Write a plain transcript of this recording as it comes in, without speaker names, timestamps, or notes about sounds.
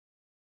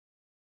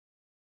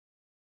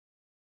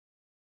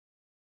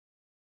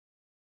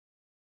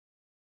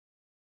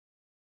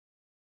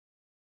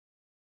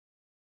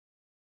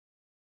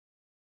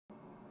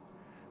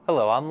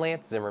Hello, I'm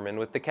Lance Zimmerman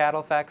with the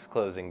CattleFax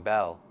Closing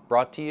Bell,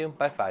 brought to you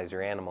by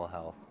Pfizer Animal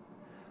Health.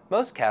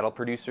 Most cattle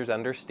producers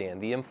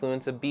understand the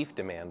influence of beef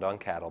demand on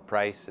cattle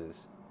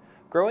prices.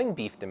 Growing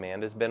beef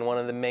demand has been one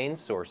of the main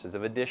sources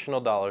of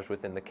additional dollars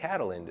within the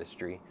cattle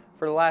industry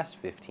for the last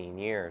 15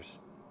 years.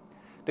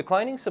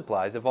 Declining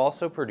supplies have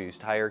also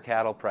produced higher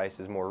cattle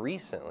prices more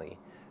recently,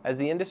 as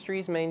the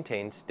industry's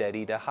maintained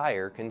steady to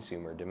higher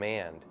consumer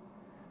demand.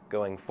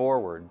 Going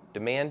forward,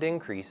 demand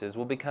increases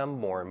will become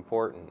more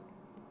important.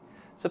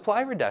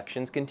 Supply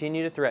reductions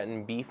continue to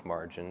threaten beef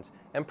margins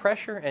and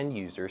pressure end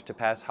users to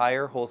pass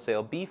higher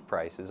wholesale beef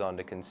prices on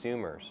to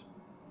consumers.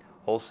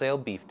 Wholesale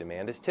beef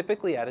demand is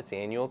typically at its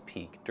annual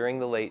peak during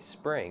the late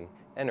spring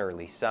and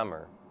early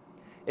summer.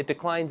 It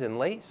declines in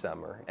late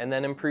summer and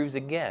then improves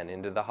again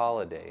into the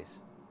holidays.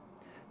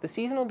 The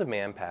seasonal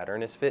demand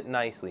pattern is fit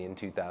nicely in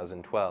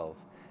 2012,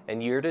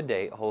 and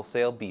year-to-date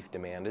wholesale beef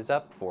demand is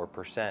up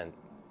 4%.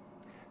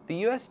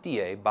 The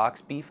USDA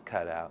box beef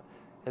cutout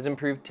has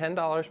improved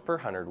 $10 per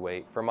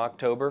hundredweight from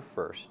October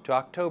 1st to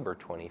October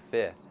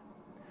 25th.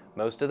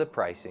 Most of the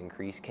price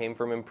increase came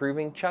from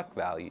improving chuck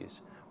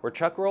values, where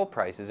chuck roll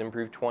prices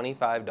improved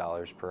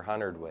 $25 per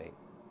hundredweight.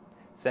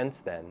 Since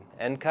then,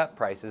 end cut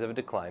prices have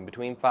declined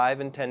between $5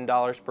 and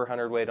 $10 per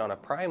hundredweight on a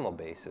primal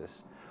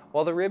basis,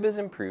 while the rib has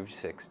improved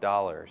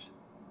 $6.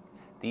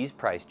 These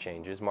price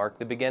changes mark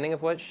the beginning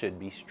of what should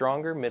be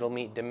stronger middle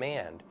meat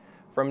demand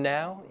from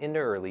now into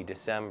early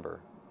December.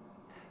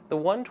 The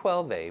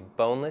 112A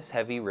boneless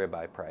heavy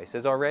ribeye price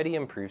has already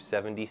improved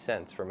 70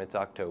 cents from its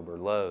October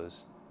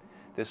lows.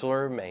 This will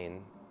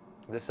remain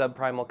the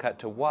subprimal cut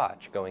to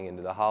watch going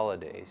into the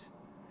holidays.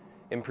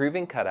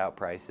 Improving cutout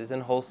prices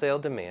and wholesale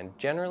demand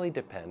generally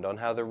depend on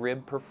how the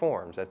rib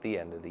performs at the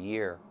end of the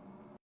year.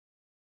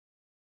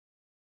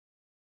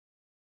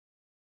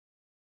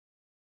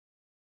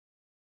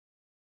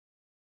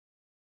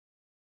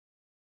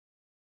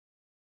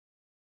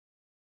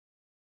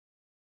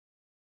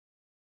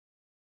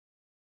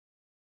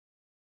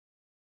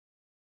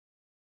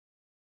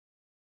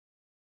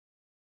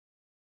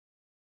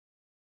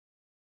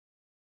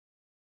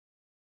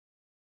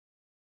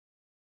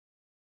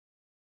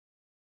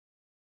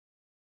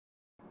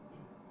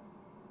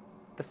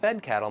 The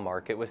fed cattle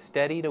market was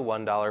steady to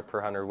 $1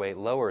 per hundredweight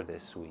lower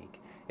this week,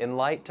 in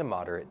light to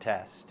moderate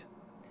test.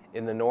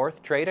 In the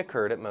north, trade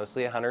occurred at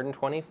mostly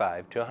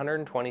 $125 to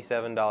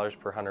 $127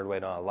 per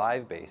hundredweight on a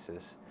live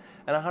basis,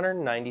 and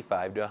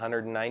 $195 to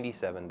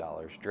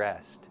 $197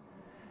 dressed.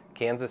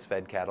 Kansas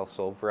fed cattle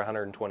sold for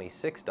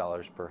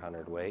 $126 per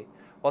hundredweight,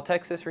 while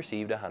Texas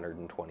received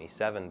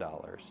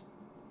 $127.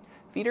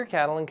 Feeder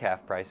cattle and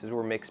calf prices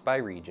were mixed by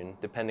region,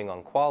 depending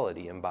on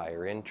quality and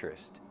buyer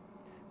interest.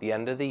 The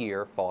end of the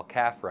year fall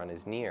calf run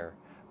is near,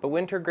 but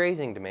winter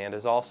grazing demand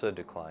has also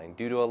declined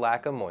due to a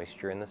lack of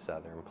moisture in the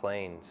southern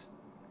plains.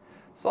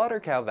 Slaughter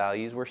cow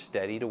values were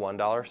steady to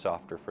 $1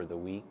 softer for the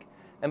week,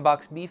 and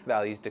boxed beef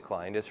values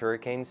declined as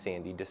Hurricane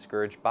Sandy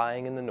discouraged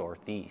buying in the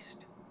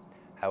northeast.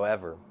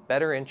 However,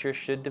 better interest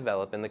should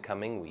develop in the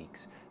coming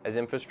weeks as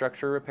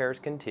infrastructure repairs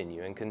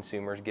continue and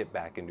consumers get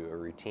back into a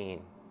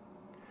routine.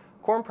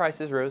 Corn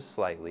prices rose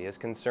slightly as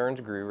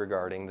concerns grew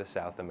regarding the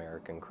South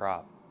American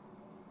crop.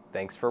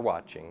 Thanks for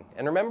watching,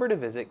 and remember to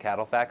visit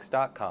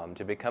CattleFax.com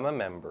to become a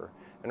member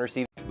and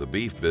receive. The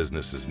beef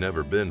business has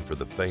never been for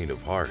the faint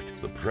of heart.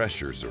 The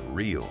pressures are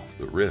real,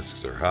 the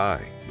risks are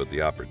high, but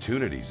the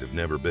opportunities have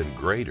never been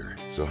greater.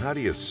 So how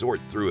do you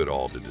sort through it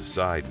all to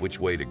decide which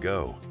way to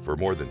go? For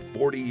more than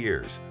 40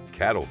 years,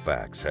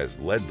 CattleFax has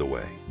led the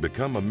way.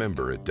 Become a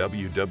member at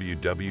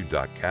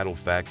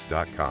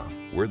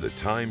www.CattleFax.com. We're the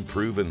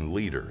time-proven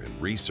leader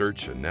in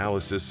research,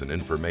 analysis, and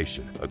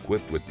information,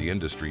 equipped with the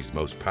industry's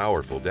most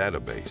powerful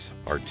database.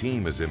 Our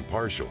team is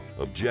impartial,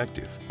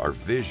 objective, our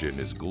vision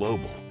is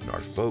global, and our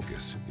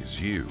focus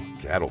is you.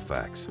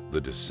 CattleFax,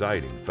 the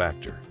deciding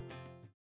factor.